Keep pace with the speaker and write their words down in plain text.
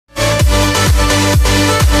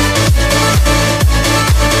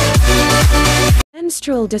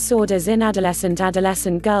Menstrual disorders in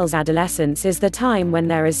Adolescent Girls Adolescence is the time when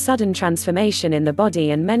there is sudden transformation in the body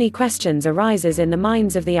and many questions arises in the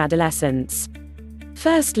minds of the adolescents.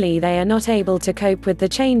 Firstly, they are not able to cope with the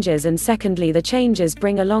changes, and secondly, the changes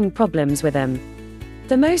bring along problems with them.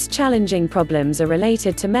 The most challenging problems are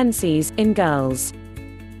related to menses in girls.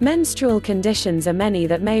 Menstrual conditions are many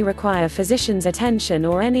that may require physicians' attention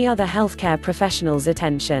or any other healthcare professionals'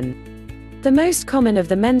 attention. The most common of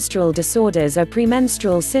the menstrual disorders are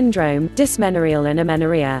premenstrual syndrome, dysmenorrheal and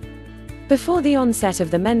amenorrhea. Before the onset of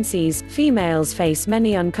the menses, females face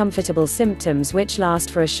many uncomfortable symptoms which last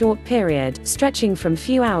for a short period, stretching from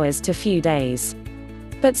few hours to few days.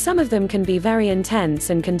 But some of them can be very intense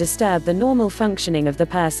and can disturb the normal functioning of the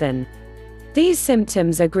person. These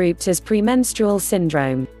symptoms are grouped as premenstrual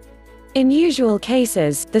syndrome. In usual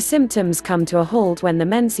cases, the symptoms come to a halt when the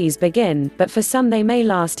menses begin, but for some they may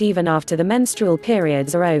last even after the menstrual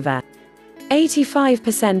periods are over.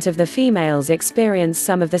 85% of the females experience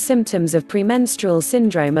some of the symptoms of premenstrual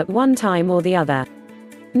syndrome at one time or the other.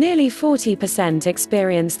 Nearly 40%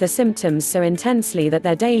 experience the symptoms so intensely that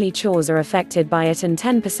their daily chores are affected by it, and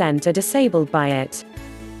 10% are disabled by it.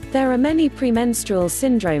 There are many premenstrual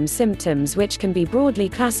syndrome symptoms which can be broadly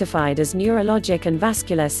classified as neurologic and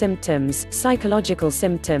vascular symptoms, psychological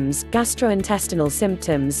symptoms, gastrointestinal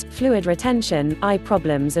symptoms, fluid retention, eye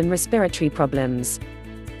problems and respiratory problems.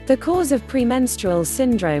 The cause of premenstrual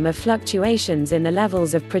syndrome are fluctuations in the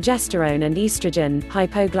levels of progesterone and estrogen,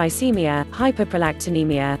 hypoglycemia,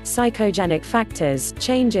 hyperprolactinemia, psychogenic factors,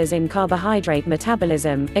 changes in carbohydrate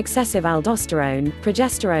metabolism, excessive aldosterone,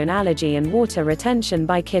 progesterone allergy and water retention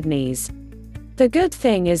by kidneys. The good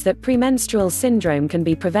thing is that premenstrual syndrome can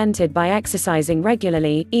be prevented by exercising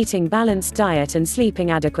regularly, eating balanced diet and sleeping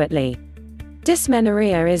adequately.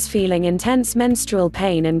 Dysmenorrhea is feeling intense menstrual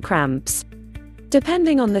pain and cramps.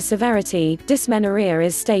 Depending on the severity, dysmenorrhea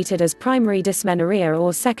is stated as primary dysmenorrhea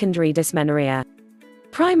or secondary dysmenorrhea.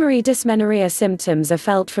 Primary dysmenorrhea symptoms are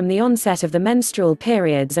felt from the onset of the menstrual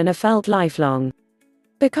periods and are felt lifelong.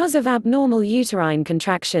 Because of abnormal uterine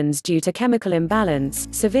contractions due to chemical imbalance,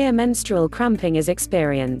 severe menstrual cramping is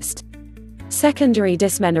experienced. Secondary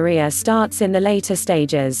dysmenorrhea starts in the later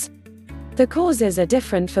stages. The causes are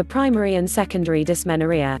different for primary and secondary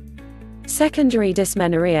dysmenorrhea. Secondary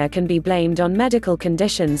dysmenorrhea can be blamed on medical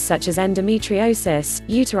conditions such as endometriosis,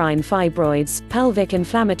 uterine fibroids, pelvic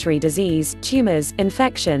inflammatory disease, tumors,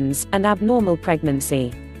 infections, and abnormal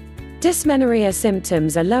pregnancy. Dysmenorrhea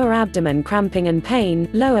symptoms are lower abdomen cramping and pain,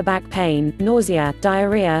 lower back pain, nausea,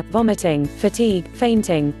 diarrhea, vomiting, fatigue,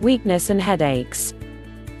 fainting, weakness and headaches.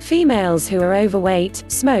 Females who are overweight,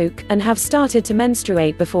 smoke, and have started to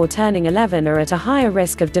menstruate before turning 11 are at a higher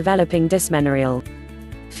risk of developing dysmenorrheal.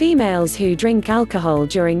 Females who drink alcohol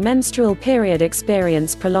during menstrual period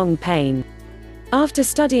experience prolonged pain. After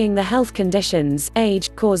studying the health conditions,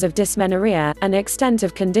 age, cause of dysmenorrhea, and extent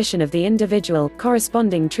of condition of the individual,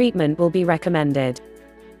 corresponding treatment will be recommended.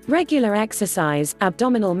 Regular exercise,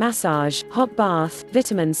 abdominal massage, hot bath,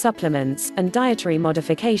 vitamin supplements, and dietary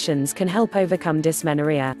modifications can help overcome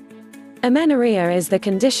dysmenorrhea. Amenorrhea is the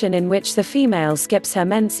condition in which the female skips her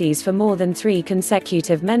menses for more than 3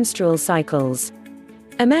 consecutive menstrual cycles.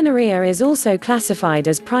 Amenorrhea is also classified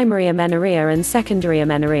as primary amenorrhea and secondary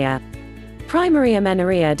amenorrhea. Primary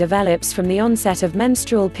amenorrhea develops from the onset of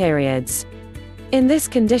menstrual periods. In this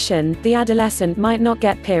condition, the adolescent might not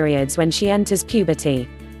get periods when she enters puberty.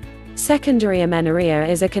 Secondary amenorrhea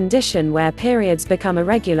is a condition where periods become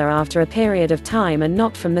irregular after a period of time and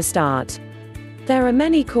not from the start. There are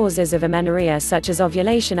many causes of amenorrhea such as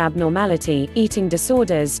ovulation abnormality, eating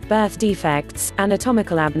disorders, birth defects,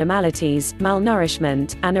 anatomical abnormalities,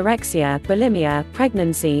 malnourishment, anorexia, bulimia,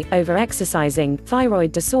 pregnancy, overexercising,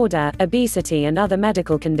 thyroid disorder, obesity and other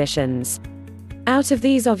medical conditions. Out of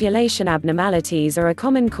these, ovulation abnormalities are a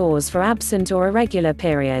common cause for absent or irregular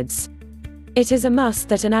periods. It is a must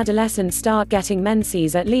that an adolescent start getting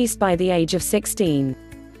menses at least by the age of 16.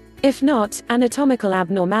 If not, anatomical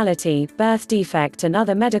abnormality, birth defect and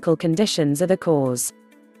other medical conditions are the cause.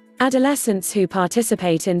 Adolescents who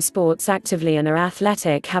participate in sports actively and are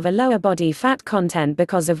athletic have a lower body fat content,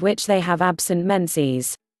 because of which they have absent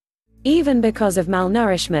menses. Even because of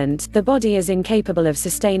malnourishment, the body is incapable of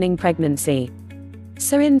sustaining pregnancy.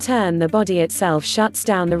 So in turn the body itself shuts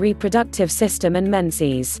down the reproductive system and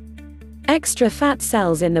menses. Extra fat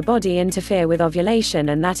cells in the body interfere with ovulation,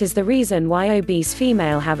 and that is the reason why obese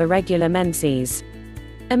females have irregular menses.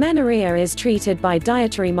 Amenorrhea is treated by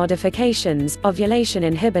dietary modifications, ovulation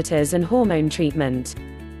inhibitors and hormone treatment.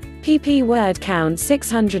 pp. word count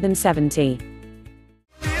 670.